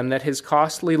telling them that his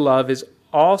costly love is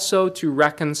also to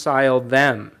reconcile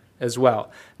them as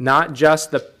well, not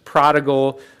just the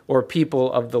prodigal or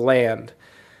people of the land.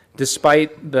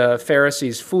 Despite the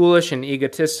Pharisees' foolish and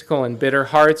egotistical and bitter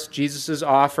hearts, Jesus'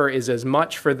 offer is as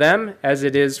much for them as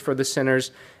it is for the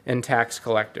sinners and tax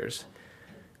collectors.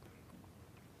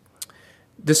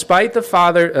 Despite the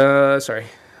father's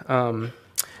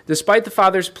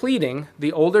pleading,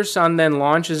 the older son then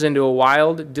launches into a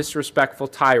wild, disrespectful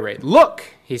tirade. "Look,"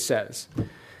 he says.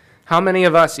 How many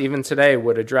of us, even today,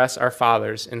 would address our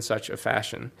fathers in such a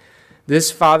fashion?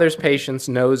 This father's patience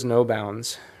knows no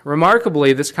bounds.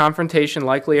 Remarkably, this confrontation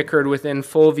likely occurred within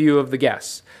full view of the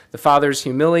guests, the father's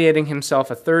humiliating himself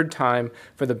a third time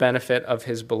for the benefit of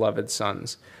his beloved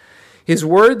sons. His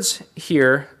words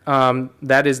here,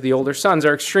 that is the older sons,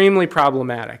 are extremely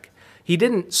problematic. He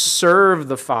didn't serve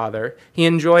the father. He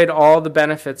enjoyed all the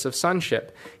benefits of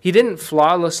sonship. He didn't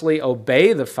flawlessly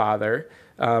obey the father.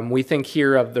 We think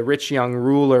here of the rich young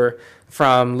ruler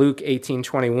from Luke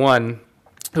 18:21,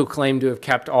 who claimed to have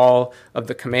kept all of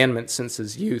the commandments since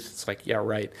his youth. It's like, yeah,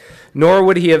 right. Nor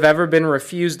would he have ever been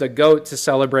refused a goat to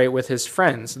celebrate with his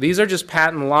friends. These are just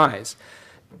patent lies.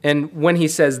 And when he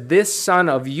says, "this son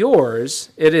of yours,"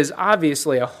 it is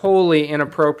obviously a wholly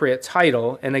inappropriate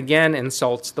title and again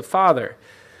insults the father.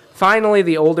 Finally,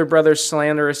 the older brother's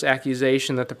slanderous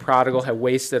accusation that the prodigal had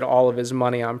wasted all of his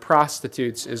money on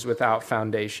prostitutes is without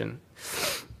foundation.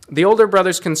 The older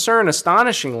brother's concern,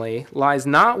 astonishingly, lies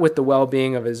not with the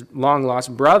well-being of his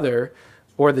long-lost brother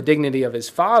or the dignity of his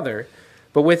father,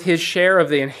 but with his share of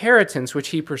the inheritance, which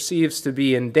he perceives to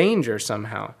be in danger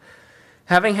somehow.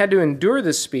 Having had to endure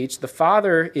this speech, the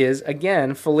father is,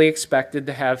 again, fully expected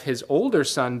to have his older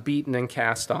son beaten and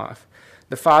cast off.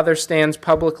 The father stands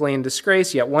publicly in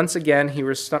disgrace, yet once again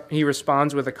he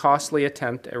responds with a costly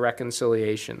attempt at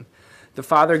reconciliation. The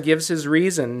father gives his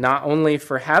reason not only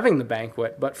for having the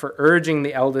banquet, but for urging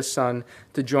the eldest son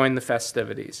to join the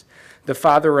festivities. The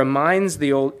father reminds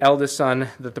the eldest son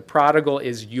that the prodigal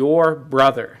is your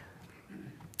brother.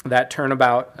 That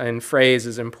turnabout and phrase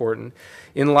is important,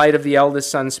 in light of the eldest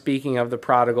son speaking of the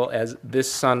prodigal as "this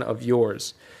son of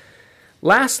yours."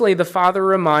 Lastly, the father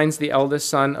reminds the eldest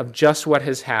son of just what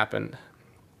has happened.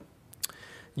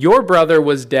 "Your brother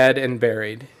was dead and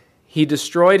buried. He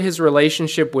destroyed his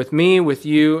relationship with me, with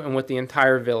you, and with the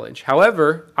entire village.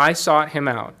 However, I sought him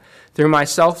out. Through my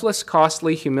selfless,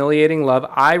 costly, humiliating love,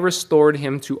 I restored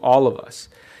him to all of us.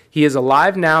 He is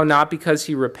alive now not because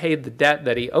he repaid the debt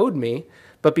that he owed me,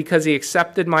 but because he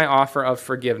accepted my offer of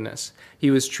forgiveness. He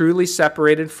was truly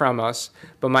separated from us,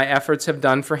 but my efforts have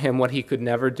done for him what he could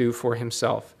never do for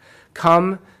himself.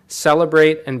 Come,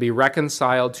 celebrate, and be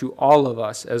reconciled to all of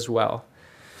us as well."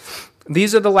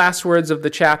 These are the last words of the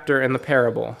chapter in the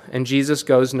parable, and Jesus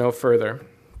goes no further.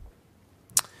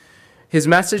 His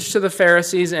message to the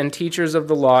Pharisees and teachers of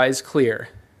the law is clear.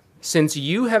 Since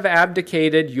you have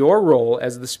abdicated your role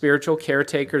as the spiritual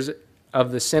caretakers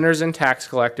of the sinners and tax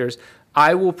collectors,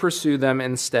 I will pursue them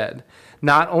instead.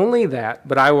 Not only that,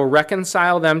 but I will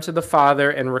reconcile them to the Father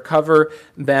and recover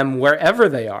them wherever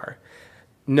they are.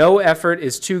 No effort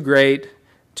is too great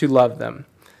to love them.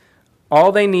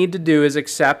 All they need to do is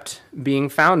accept being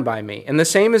found by me. And the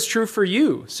same is true for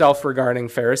you, self-regarding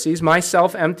Pharisees. My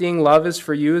self-emptying love is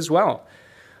for you as well.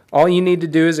 All you need to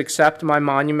do is accept my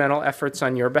monumental efforts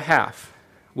on your behalf.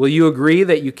 Will you agree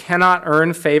that you cannot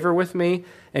earn favor with me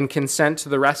and consent to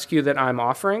the rescue that I'm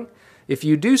offering? If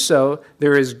you do so,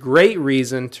 there is great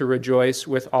reason to rejoice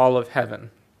with all of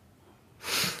heaven.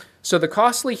 So the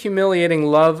costly, humiliating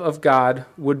love of God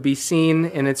would be seen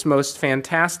in its most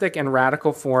fantastic and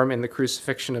radical form in the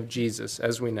crucifixion of Jesus,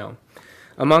 as we know.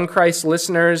 Among Christ's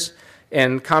listeners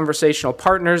and conversational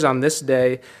partners on this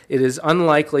day, it is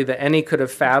unlikely that any could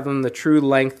have fathomed the true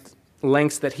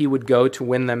lengths that he would go to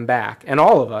win them back, and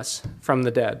all of us, from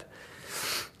the dead.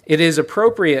 It is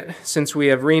appropriate, since we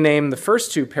have renamed the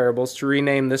first two parables, to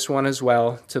rename this one as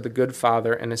well to the good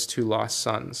father and his two lost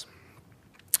sons.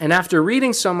 And after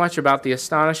reading so much about the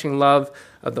astonishing love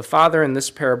of the father in this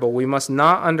parable, we must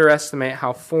not underestimate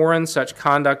how foreign such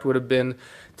conduct would have been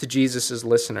to Jesus'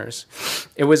 listeners.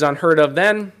 It was unheard of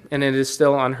then, and it is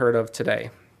still unheard of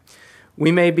today.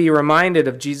 We may be reminded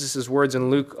of Jesus' words in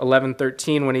Luke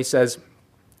 11:13 when he says,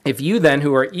 "If you then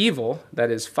who are evil," that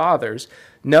is fathers,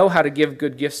 "know how to give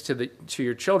good gifts to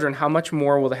your children, how much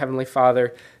more will the Heavenly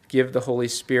Father give the Holy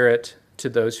Spirit to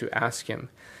those who ask him?"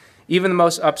 Even the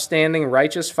most upstanding,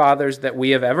 righteous fathers that we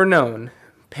have ever known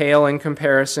pale in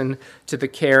comparison to the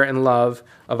care and love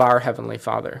of our Heavenly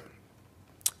Father.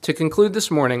 To conclude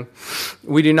this morning,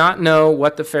 we do not know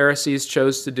what the Pharisees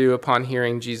chose to do upon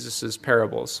hearing Jesus'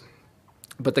 parables,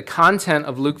 but the content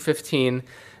of Luke 15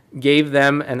 gave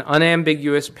them an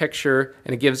unambiguous picture,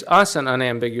 and it gives us an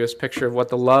unambiguous picture of what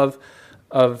the love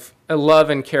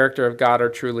and character of God are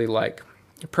truly like.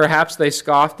 Perhaps they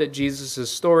scoffed at Jesus'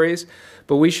 stories,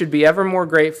 but we should be ever more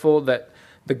grateful that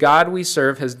the God we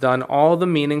serve has done all the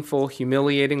meaningful,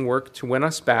 humiliating work to win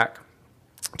us back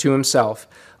to himself.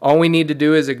 All we need to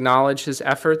do is acknowledge his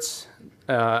efforts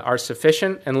are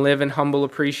sufficient and live in humble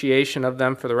appreciation of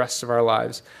them for the rest of our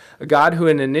lives. A God who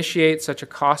initiates such a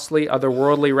costly,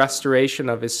 otherworldly restoration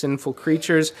of his sinful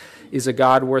creatures is a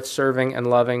God worth serving and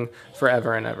loving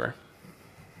forever and ever.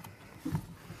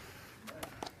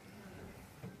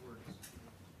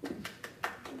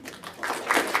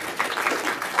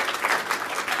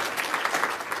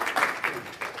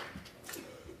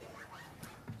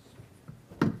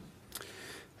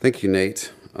 Thank you,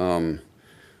 Nate.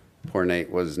 Poor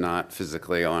Nate was not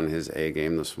physically on his A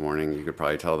game this morning. You could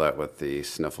probably tell that with the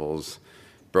sniffles.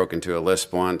 Broke into a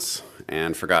lisp once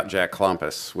and forgot Jack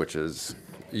Klompus, which is,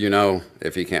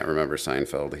 if he can't remember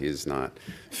Seinfeld, he's not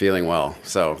feeling well.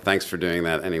 So thanks for doing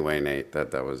that anyway, Nate.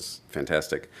 That was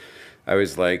fantastic. I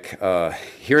always like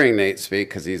hearing Nate speak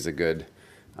because he's a good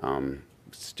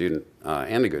student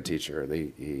and a good teacher.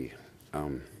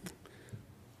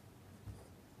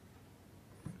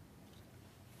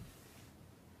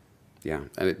 Yeah,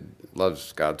 and it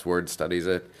loves God's word, studies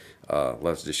it,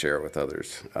 loves to share it with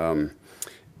others.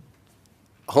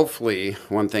 Hopefully,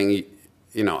 one thing,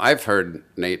 I've heard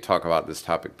Nate talk about this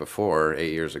topic before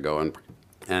 8 years ago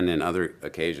and in other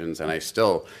occasions, and I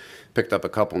still picked up a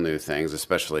couple new things,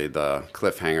 especially the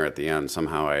cliffhanger at the end.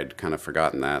 Somehow I'd kind of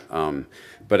forgotten that.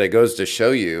 But it goes to show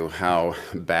you how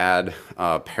bad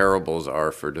parables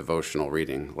are for devotional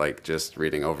reading, like just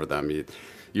reading over them.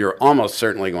 You're almost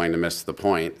certainly going to miss the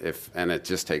point, and it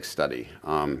just takes study,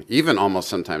 even almost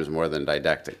sometimes more than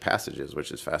didactic passages,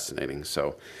 which is fascinating.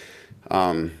 So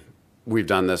we've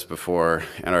done this before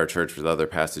in our church with other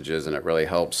passages, and it really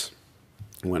helps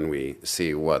when we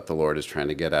see what the Lord is trying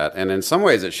to get at. And in some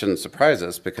ways, it shouldn't surprise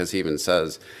us because he even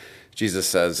says, Jesus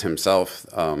says himself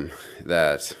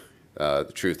that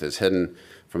the truth is hidden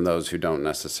from those who don't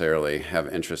necessarily have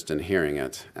interest in hearing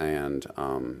it, and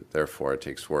therefore it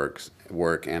takes work.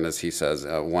 And as he says,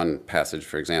 one passage,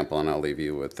 for example, and I'll leave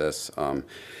you with this,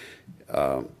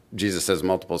 Jesus says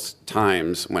multiple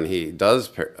times when he does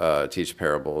teach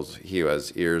parables, he who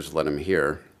has ears, let him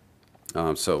hear.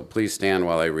 So please stand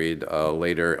while I read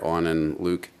later on in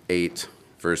Luke 8,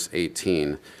 verse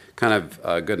 18, kind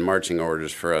of good marching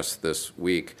orders for us this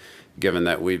week, given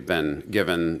that we've been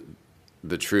given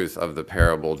the truth of the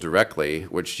parable directly,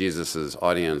 which Jesus's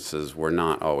audiences were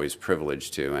not always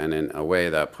privileged to. And in a way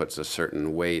that puts a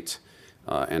certain weight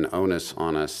and onus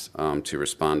on us to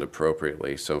respond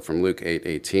appropriately. So from Luke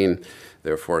 8:18,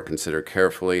 therefore consider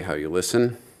carefully how you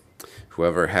listen.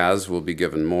 Whoever has will be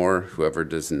given more. Whoever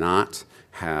does not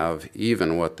have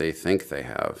even what they think they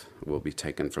have will be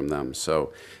taken from them.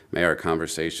 So may our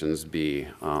conversations be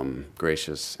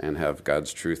gracious and have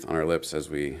God's truth on our lips as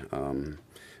we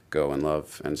go and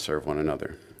love and serve one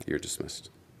another. You're dismissed.